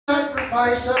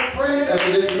sacrifice of praise.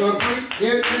 After this, we're going to preach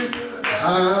into the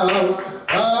house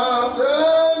of the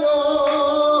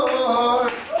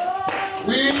Lord.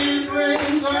 We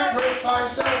bring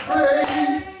sacrifice of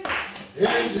praise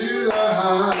into the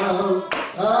house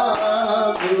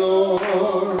of the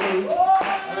Lord.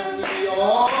 And we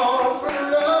offer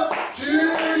up to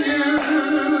you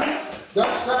the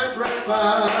sacrifices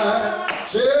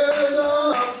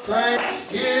of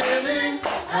thanksgiving.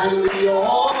 And we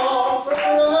offer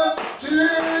up to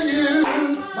you,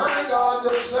 my God, the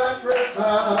sacrifices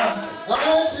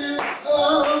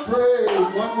of praise.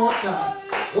 One more time.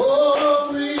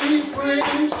 Oh, we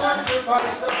bring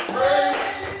sacrifice of praise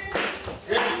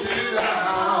into the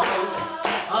house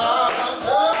of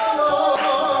the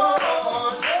Lord.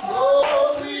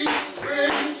 Oh, we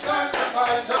bring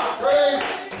sacrifice of praise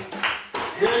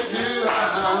into the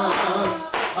house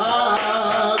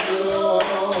of the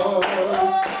Lord.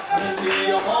 And we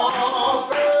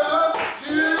offer up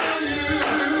to you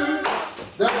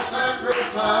the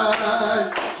sacrifice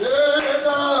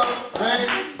of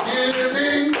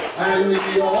thanksgiving. And we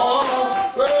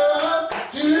offer up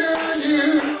to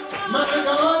you, my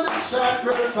God, the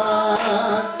sacrifices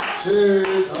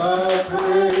of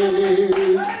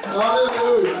praise.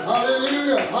 Hallelujah,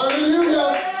 hallelujah,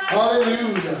 hallelujah,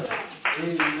 hallelujah.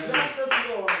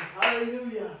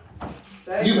 Hallelujah.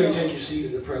 You may take your seat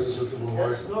in the presence of the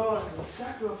Lord. Yes, Lord. The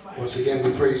sacrifice. Once again,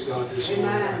 we praise God this morning.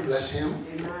 Amen. I bless Him.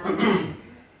 Amen.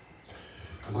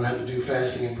 I'm going to have to do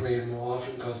fasting and praying more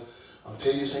often because I'll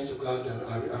tell you, saints of God, that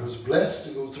I was blessed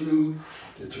to go through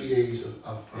the 3 days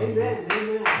of Amen.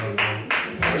 Amen.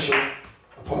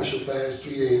 a partial fast,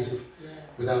 3 days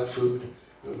without food.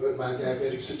 With my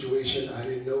diabetic situation, I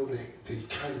didn't know the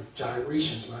kind of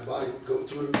gyrations my body would go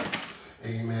through.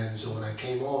 Amen. And so when I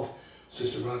came off,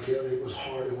 Sister Raquel, it was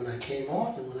harder when I came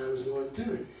off than when I was going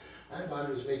through it. My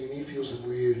body was making me feel some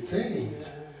weird things.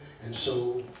 And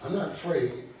so I'm not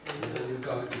afraid. I knew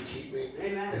God could keep me,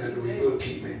 and I knew He will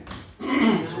keep me.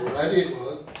 So what I did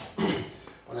was,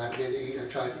 when I began to eat, I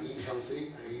tried to eat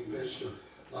healthy. I ate vegetables,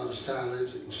 a lot of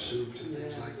salads and soups and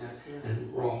things like that,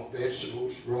 and raw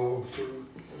vegetables, raw fruit.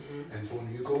 And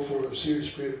when you go for a serious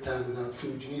period of time without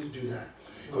food, you need to do that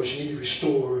because you need to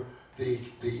restore the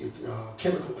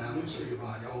chemical balance of your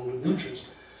body, all the nutrients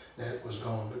that was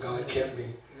gone. But God kept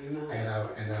me, and I'm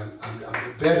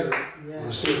the better. When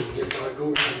I say to give God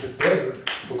glory, I'm the better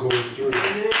for going through. I'm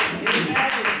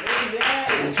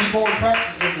going to keep on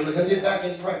practicing because I got to get back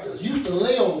in practice. I used to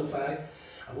lay on the fact,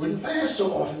 I wouldn't fast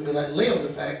so often because I lay on the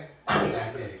fact, I'm a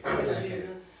diabetic, I'm a diabetic.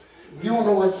 You don't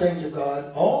know what, saints of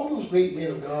God, all those great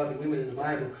men of God and women in the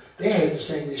Bible, they had the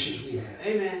same issues we had.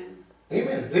 Amen.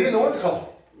 Amen. They didn't know what to call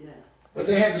it. Yeah. But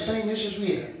they had the same issues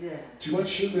we had. Yeah. Too much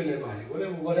sugar in their body,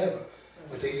 whatever.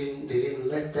 But they didn't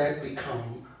let that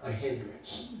become a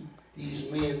hindrance. These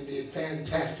men did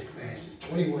fantastic fasts,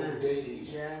 21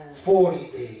 days,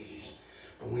 40 days.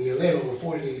 But when you're led on a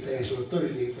 40-day fast or a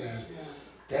 30-day fast,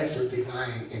 that's a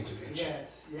divine intervention.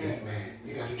 Yes. Amen.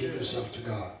 You got to give yourself to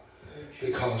God.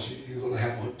 Because you're going to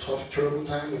have a tough, terrible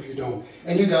time if you don't.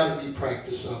 And you got to be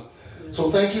practiced up.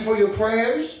 So thank you for your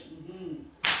prayers.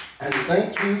 And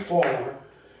thank you for,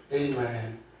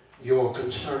 amen, your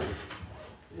concern.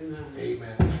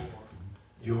 Amen. For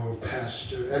your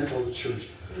pastor and for the church.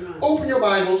 Open your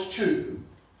Bibles to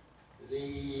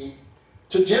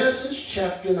Genesis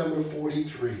chapter number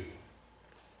 43.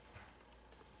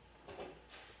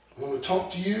 I want to talk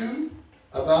to you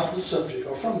about the subject,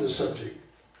 or from the subject.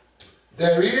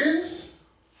 There is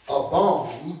a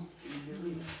balm,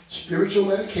 spiritual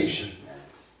medication,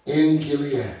 in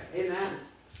Gilead. Amen.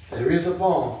 There is a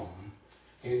balm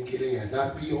in Gilead.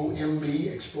 Not B-O-M-B,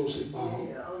 explosive bomb,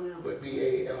 but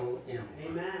B-A-L-M.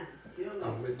 Amen.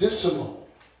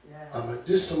 A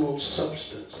medicinal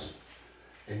substance.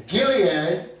 And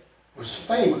Gilead was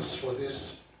famous for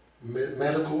this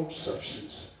medical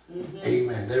substance.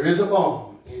 Amen. There is a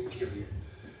balm in Gilead.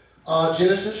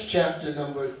 Genesis chapter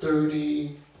number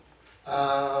 42.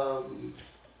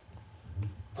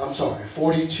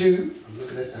 I'm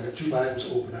looking at, I got two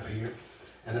Bibles open up here,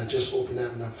 and I just opened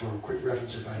that one up for a quick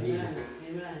reference if I need it.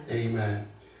 Amen.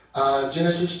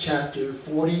 Genesis chapter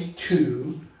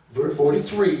 42, verse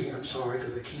 43, because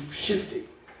I keep shifting.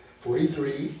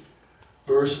 43,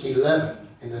 verse 11,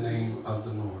 in the name of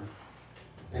the Lord.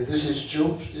 And this is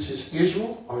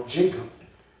Israel or Jacob,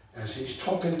 as he's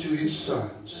talking to his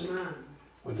sons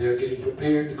when they're getting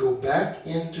prepared to go back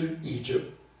into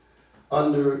Egypt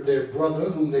under their brother,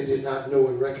 whom they did not know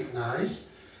and recognize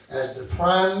as the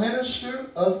prime minister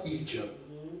of Egypt.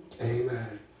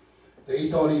 Amen. They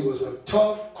thought he was a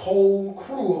tough, cold,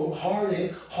 cruel,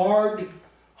 hard,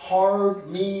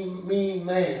 mean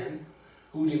man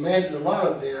who demanded a lot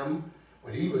of them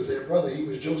when he was their brother. He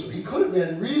was Joseph. He could have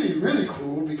been really, really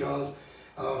cruel because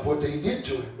of what they did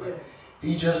to him, but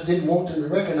he just didn't want them to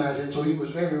recognize him, so he was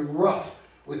very rough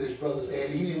with his brothers,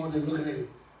 and he didn't want them looking at him.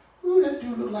 Ooh, that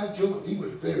dude looked like Joseph. He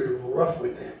was very rough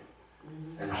with them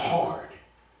and hard,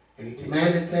 and he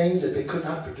demanded things that they could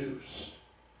not produce.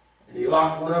 And he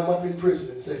locked one of them up in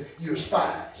prison and said, "You're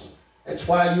spies. That's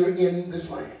why you're in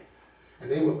this land." And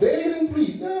they were begging and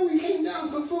pleading, "No, we came down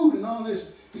for food and all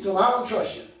this." He told them, "I don't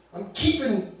trust you. I'm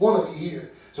keeping one of you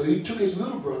here." So he took his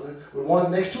little brother, with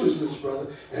one next to his little brother,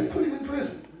 and put him in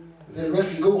prison. And then the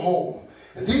rest would go home.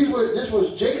 And this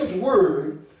was Jacob's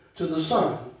word to the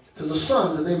sons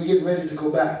that they were getting ready to go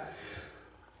back.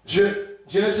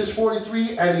 Genesis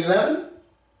 43:11.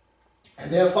 And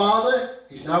their father,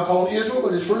 he's now called Israel,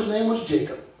 but his first name was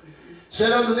Jacob,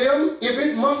 said unto them, "If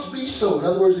it must be so," in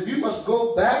other words, if you must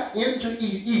go back into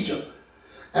Egypt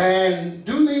and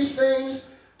do these things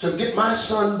to get my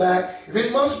son back, if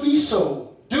it must be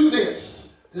so, do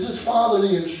this. This is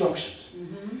fatherly instructions.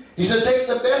 He said, "Take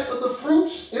the best of the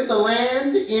fruits in the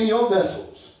land in your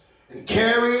vessels, and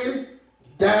carry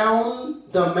down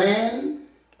the man,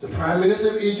 the prime minister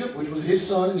of Egypt," which was his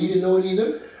son, and he didn't know it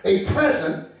either, "a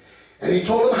present." And he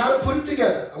told him how to put it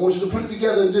together. I want you to put it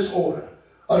together in this order: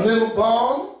 a little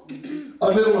balm, a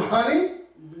little honey,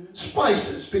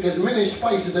 spices. Pick as many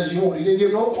spices as you want. He didn't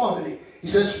give no quantity. He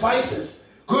said spices,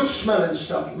 good smelling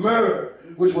stuff, myrrh,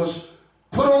 which was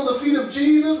put on the feet of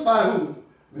Jesus by whom?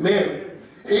 Mary.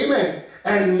 Amen.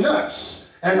 And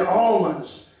nuts and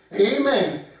almonds.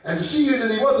 Amen. And to see here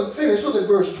that he wasn't finished, look at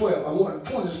verse 12. I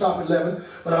wanted to stop at 11,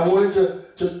 but I wanted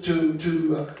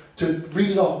to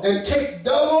read it off. "And take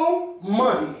double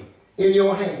money in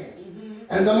your hands,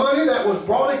 and the money that was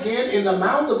brought again in the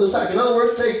mouth of the sack." In other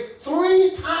words, take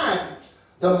 3 times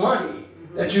the money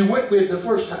that you went with the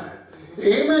first time.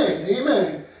 Amen.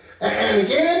 Amen. "And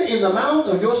again in the mouth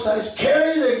of your sacks,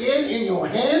 carry it again in your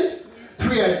hands,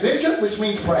 peradventure," which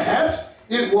means perhaps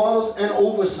it was an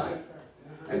oversight.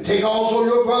 "And take also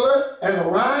your brother, and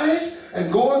arise,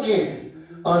 and go again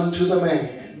unto the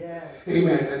man."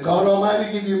 Amen. "And God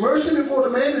Almighty give you mercy before the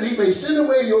man, that he may send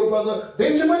away your brother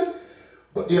Benjamin.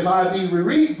 But if I be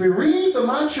bereaved of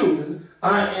my children,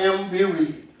 I am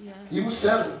bereaved." He was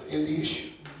settled in the issue.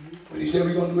 But he said,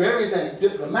 "We're going to do everything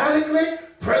diplomatically,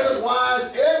 present-wise,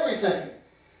 everything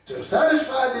to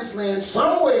satisfy this man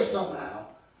some way, somehow,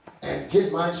 and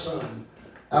get my son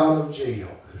out of jail."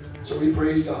 So we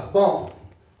praise God. Balm.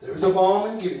 There is a balm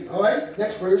in Gideon. All right,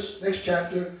 next verse, next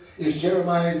chapter is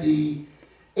Jeremiah, the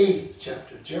 8th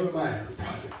chapter. Jeremiah, the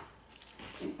prophet.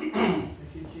 Thank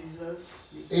you, Jesus.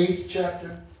 The 8th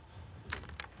chapter.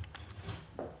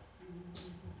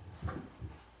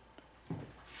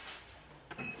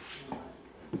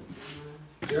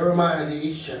 Jeremiah, the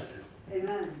 8th chapter.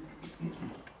 Amen.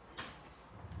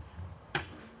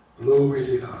 Glory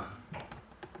to God.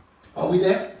 Are we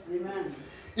there? Amen.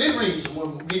 It reads,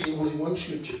 reading only one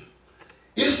scripture.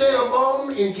 "Is there a balm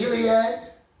in Gilead?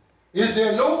 Is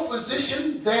there no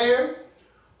physician there?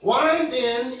 Why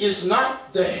then is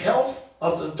not the health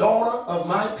of the daughter of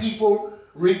my people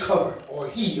recovered," or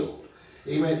healed?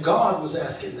 Amen. God was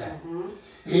asking that.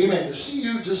 Amen.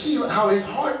 To see how his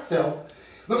heart felt.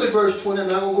 Look at verse 20,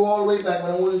 and I'm going to go all the way back,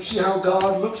 but I want to see how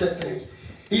God looks at things.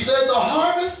 He said, "The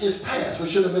harvest is past,"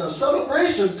 which should have been a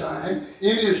celebration time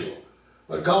in Israel.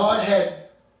 But God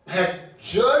had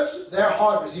judged their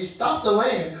harvest. He stopped the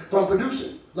land from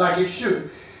producing like it should.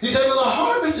 He said, "Well, the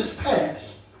harvest is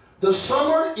past. The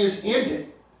summer is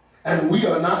ended, and we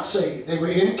are not saved." They were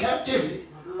in captivity,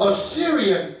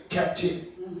 Assyrian captivity.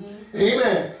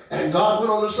 Amen. And God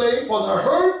went on to say, "For the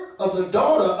hurt of the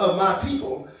daughter of my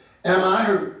people am I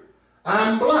hurt.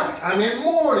 I'm black. I'm in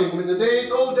mourning." When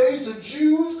those days the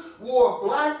Jews wore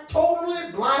black,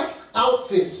 totally black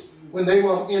outfits when they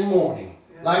were in mourning,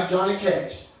 like Johnny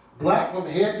Cash. Black from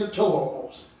head to toe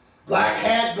almost. Black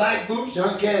hat, black boots.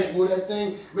 Johnny Cash wore that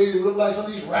thing, made him look like some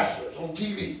of these wrestlers on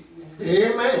TV.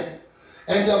 Amen.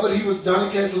 And but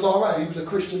Johnny Cash was all right. He was a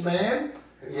Christian man,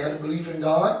 and he had a belief in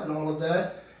God and all of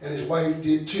that, and his wife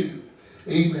did too.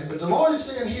 Amen. But the Lord is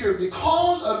saying here,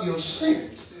 because of your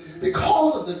sins,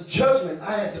 because of the judgment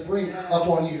I had to bring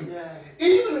upon you,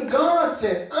 even God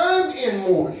said, "I'm in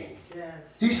mourning."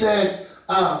 He said,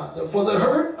 "For the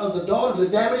hurt of the daughter, the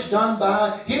damage done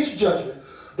by his judgment,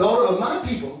 daughter of my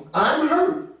people, I'm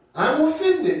hurt. I'm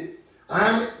offended.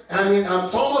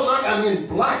 It's almost like I'm in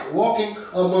black walking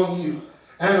among you.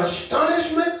 And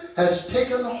astonishment has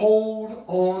taken hold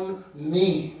on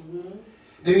me."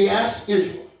 Then he asked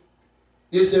Israel,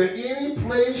 "Is there any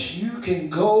place you can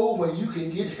go where you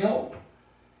can get help?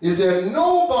 Is there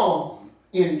no balm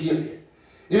in Gilead?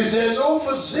 Is there no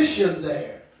physician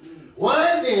there?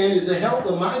 Why then is the health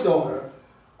of my daughter,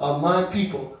 of my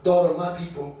people,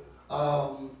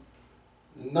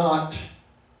 not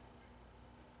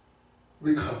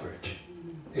recovered?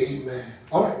 Amen.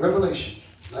 All right, Revelation,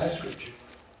 last scripture.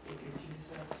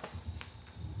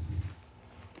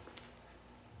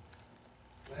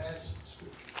 Last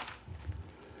scripture.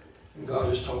 And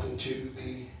God is talking to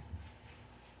the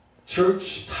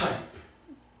church type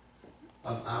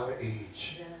of our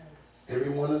age. Yes. Every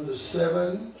one of the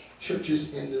 7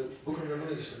 churches in the book of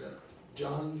Revelation that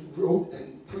John wrote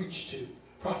and preached to,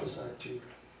 prophesied to,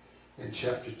 in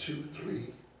chapter 2,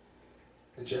 3,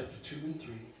 and chapter 2 and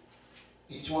 3.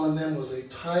 Each one of them was a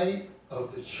type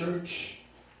of the churches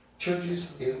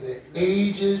in the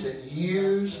ages and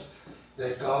years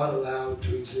that God allowed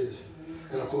to exist.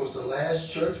 And of course, the last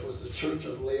church was the church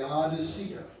of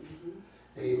Laodicea.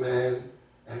 Amen.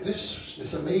 And this,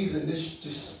 it's amazing,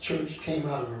 this church came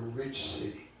out of a rich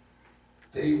city.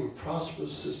 They were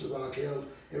prosperous, Sister Raquel.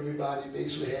 Everybody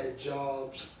basically had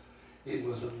jobs. It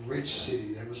was a rich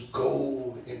city. There was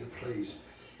gold in the place.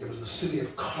 It was a city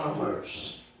of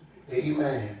commerce.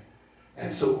 Amen.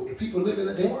 And so the people living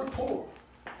there, they weren't poor.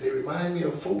 They remind me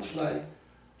of folks like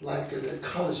in that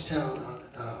college town,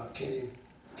 can't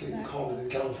even call it, in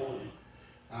California.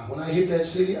 When I hit that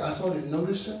city, I started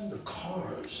noticing the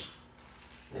cars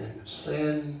and what's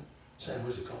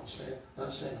it called?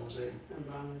 Not San Jose.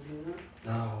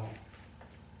 No.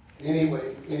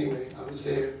 Anyway, I was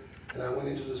there and I went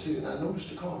into the city and I noticed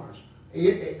the cars.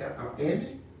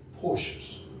 Andy,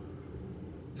 Porsches,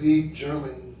 big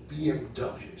German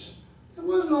BMWs. It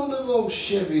wasn't on the little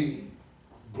Chevy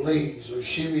Blaze or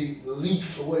Chevy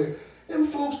Leaf or whatever. Them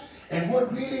folks, and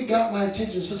what really got my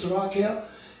attention, Sister Raquel,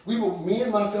 me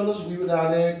and my fellows, we were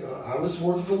down there. I was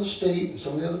working for the state, and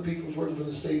some of the other people was working for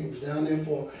the state. We was down there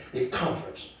for a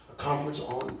conference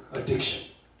on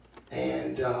addiction.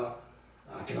 And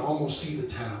I can almost see the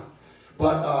town.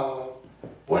 But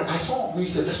what I saw, we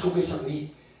said, let's go get something to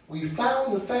eat. We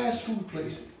found the fast food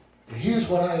places. And here's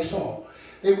what I saw.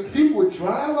 People would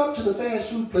drive up to the fast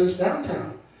food place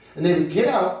downtown, and they would get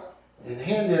out and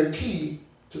hand their key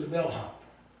to the bellhop.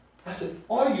 I said,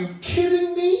 are you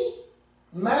kidding me?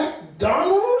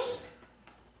 McDonald's?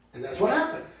 And that's what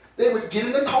happened. They would get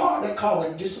in the car, that car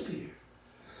would disappear.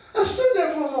 I stood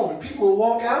there for a moment. People would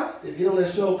walk out, they'd get on their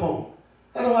cell phone.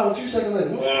 I know about a few seconds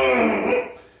later,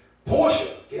 Porsche,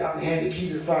 get out and hand the key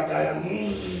to the fire guy,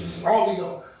 and off he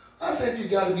go. I said, you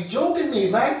got to be joking me.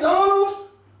 McDonald's?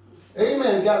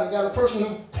 Amen. Got a person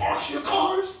who parks your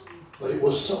cars? But it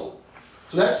was so.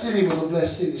 So that city was a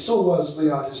blessed city. So was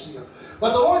Laodicea.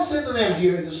 But the Lord said to them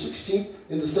here in the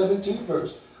 17th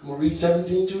verse, I'm going to read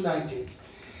 17 to 19.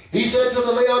 He said to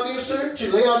the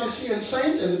Laodicean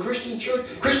saints and the Christian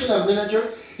that was in that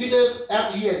church, he says,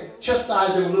 after he had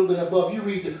chastised them a little bit above, you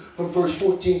read from verse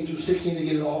 14 to 16 to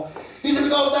get it all. He said,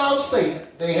 because thou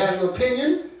sayest, they had an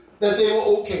opinion that they were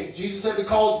okay. Jesus said,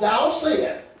 because thou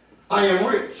sayest, I am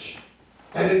rich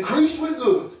and increased with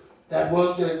goods. That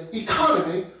was the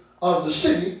economy of the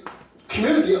city,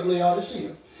 community of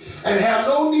Laodicea. And have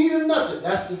no need of nothing.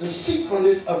 That's the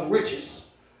deceitfulness of riches.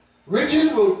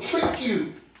 Riches will trick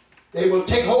you. They will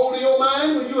take hold of your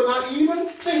mind when you are not even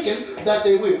thinking that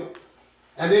they will.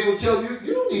 And they will tell you,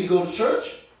 you don't need to go to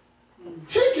church.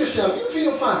 Shake yourself. You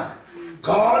feel fine.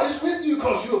 God is with you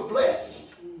because you are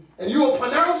blessed. And you will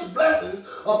pronounce blessings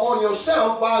upon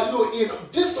yourself while you are in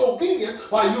disobedience,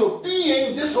 while you are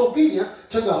being disobedient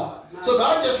to God. So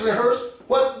God just rehearsed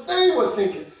what they were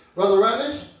thinking. Brother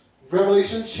Reynolds,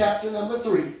 Revelation chapter number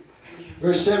 3,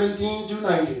 verse 17 to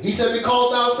 19. He said,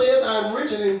 because thou sayest, I am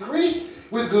rich and increased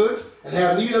with goods, and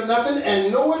have need of nothing,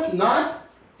 and know it not.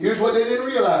 Here's what they didn't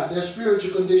realize, their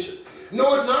spiritual condition.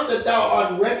 Know it not that thou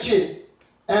art wretched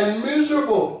and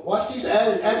miserable. Watch these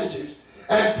adjectives.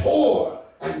 And poor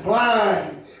and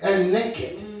blind and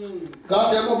naked.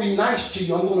 God said, I'm going to be nice to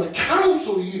you. I'm going to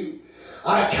counsel you.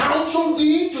 I counsel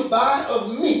thee to buy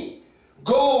of me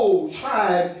gold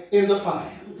tried in the fire.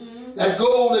 That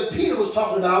gold that Peter was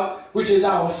talking about, which is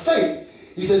our faith.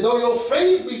 He said, though your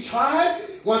faith be tried,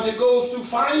 once it goes through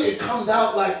fire, it comes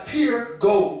out like pure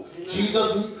gold.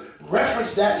 Jesus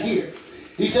referenced that here.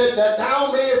 He said that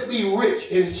thou mayest be rich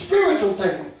in spiritual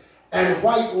things, and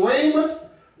white raiment,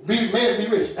 mayest be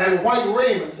rich, and white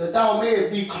raiments, that thou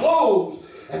mayest be clothed,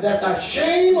 and that the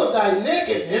shame of thy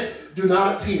nakedness do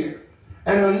not appear.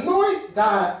 And anoint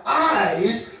thy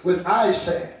eyes with eye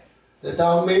salve, that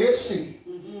thou mayest see.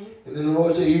 And then the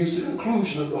Lord said, here's the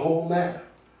conclusion of the whole matter.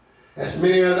 As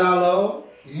many as I love,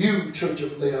 you, church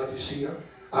of Laodicea,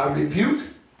 I rebuke,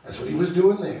 that's what he was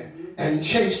doing there, and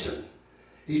chasten.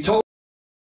 He told